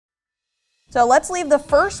So let's leave the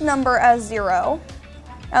first number as 0,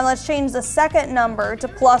 and let's change the second number to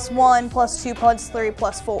 +1, +2, +3,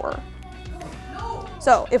 +4.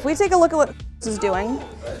 So if we take a look at what this is doing,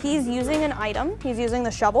 he's using an item, he's using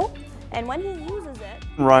the shovel, and when he uses it...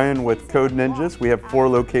 Ryan with Code Ninjas. We have 4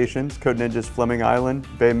 locations: Code Ninjas Fleming Island,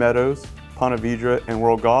 Bay Meadows, Ponte Vedra, and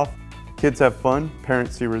World Golf. Kids have fun,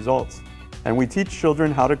 parents see results. And we teach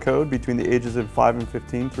children how to code between the ages of 5 and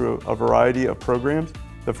 15 through a variety of programs.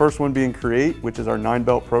 The first one being Create, which is our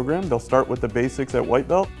 9-belt program. They'll start with the basics at white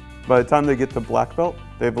belt. By the time they get to black belt,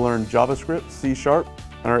 they've learned JavaScript, C#,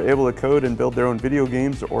 and are able to code and build their own video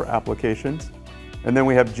games or applications. And then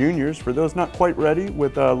we have juniors, for those not quite ready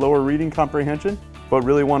with lower reading comprehension, but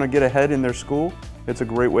really want to get ahead in their school. It's a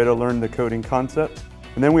great way to learn the coding concepts.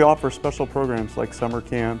 And then we offer special programs like summer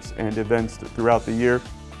camps and events throughout the year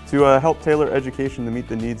to help tailor education to meet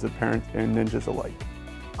the needs of parents and ninjas alike.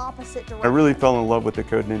 Opposite direction. I really fell in love with the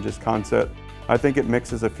Code Ninjas concept. I think it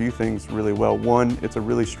mixes a few things really well. 1, it's a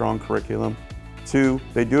really strong curriculum. 2,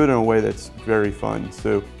 they do it in a way that's very fun.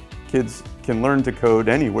 So kids can learn to code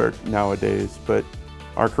anywhere nowadays, but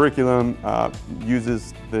our curriculum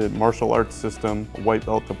uses the martial arts system, white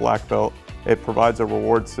belt to black belt. It provides a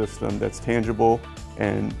reward system that's tangible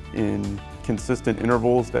and in consistent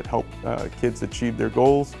intervals that help kids achieve their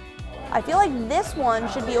goals. I feel like this one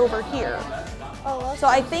should be over here. So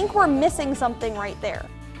I think we're missing something right there.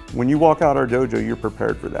 When you walk out our dojo, you're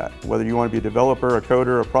prepared for that. Whether you want to be a developer, a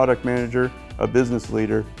coder, a product manager, a business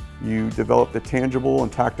leader, you develop the tangible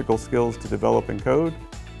and tactical skills to develop and code,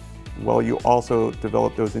 while you also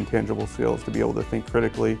develop those intangible skills to be able to think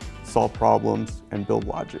critically, solve problems, and build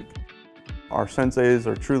logic. Our senseis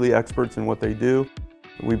are truly experts in what they do.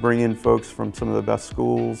 We bring in folks from some of the best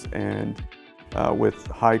schools and with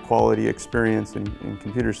high quality experience in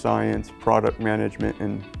computer science, product management,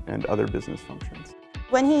 and other business functions.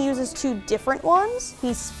 When he uses 2 different ones,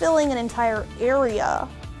 he's filling an entire area.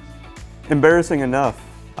 Embarrassing enough,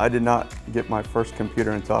 I did not get my first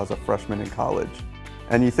computer until I was a freshman in college.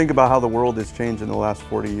 And you think about how the world has changed in the last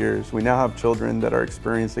 40 years. We now have children that are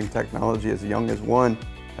experiencing technology as young as 1,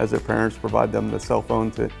 as their parents provide them the cell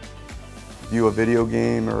phone to view a video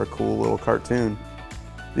game or a cool little cartoon.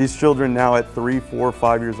 These children now at 3, 4,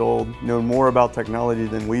 5 years old know more about technology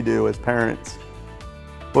than we do as parents.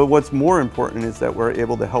 But what's more important is that we're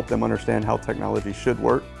able to help them understand how technology should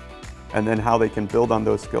work and then how they can build on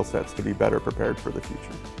those skill sets to be better prepared for the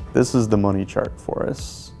future. This is the money chart for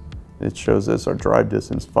us. It shows us our drive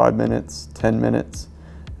distance: 5 minutes, 10 minutes,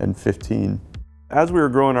 and 15. As we were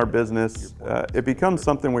growing our business, it becomes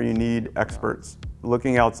something where you need experts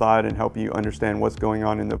looking outside and helping you understand what's going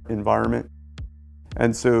on in the environment.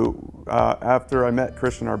 And so after I met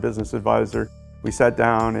Christian, our business advisor, we sat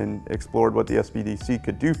down and explored what the SBDC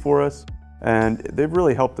could do for us. And they've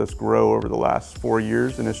really helped us grow over the last 4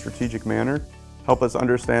 years in a strategic manner, help us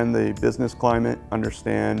understand the business climate,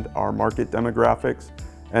 understand our market demographics,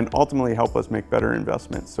 and ultimately help us make better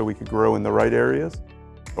investments so we could grow in the right areas.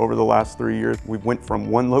 Over the last 3 years, we went from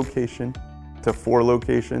 1 location to 4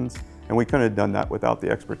 locations, and we couldn't have done that without the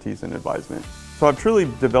expertise and advisement. So I've truly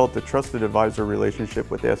developed a trusted advisor relationship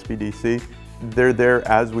with the SBDC. They're there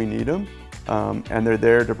as we need them, and they're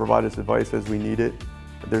there to provide us advice as we need it.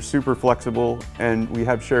 They're super flexible, and we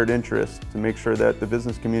have shared interests to make sure that the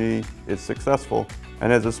business community is successful.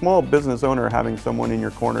 And as a small business owner, having someone in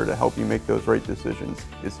your corner to help you make those right decisions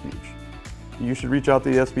is huge. You should reach out to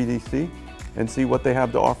the SBDC and see what they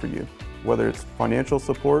have to offer you, whether it's financial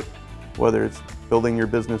support, whether it's building your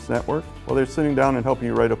business network, whether it's sitting down and helping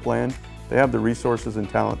you write a plan. They have the resources and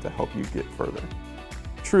talent to help you get further.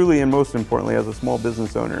 Truly, and most importantly, as a small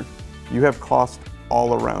business owner, you have costs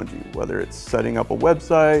all around you, whether it's setting up a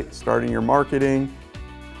website, starting your marketing,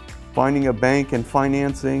 finding a bank and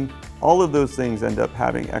financing. All of those things end up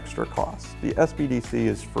having extra costs. The SBDC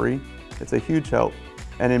is free. It's a huge help.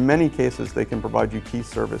 And in many cases, they can provide you key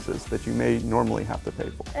services that you may normally have to pay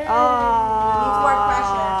for. Needs more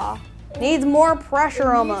pressure. Needs more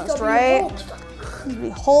pressure almost, right? Needs to be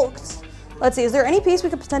hulked. Let's see, is there any piece we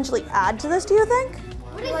could potentially add to this, do you think?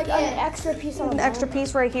 Like an extra piece on an extra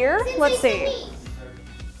piece right here? Let's see.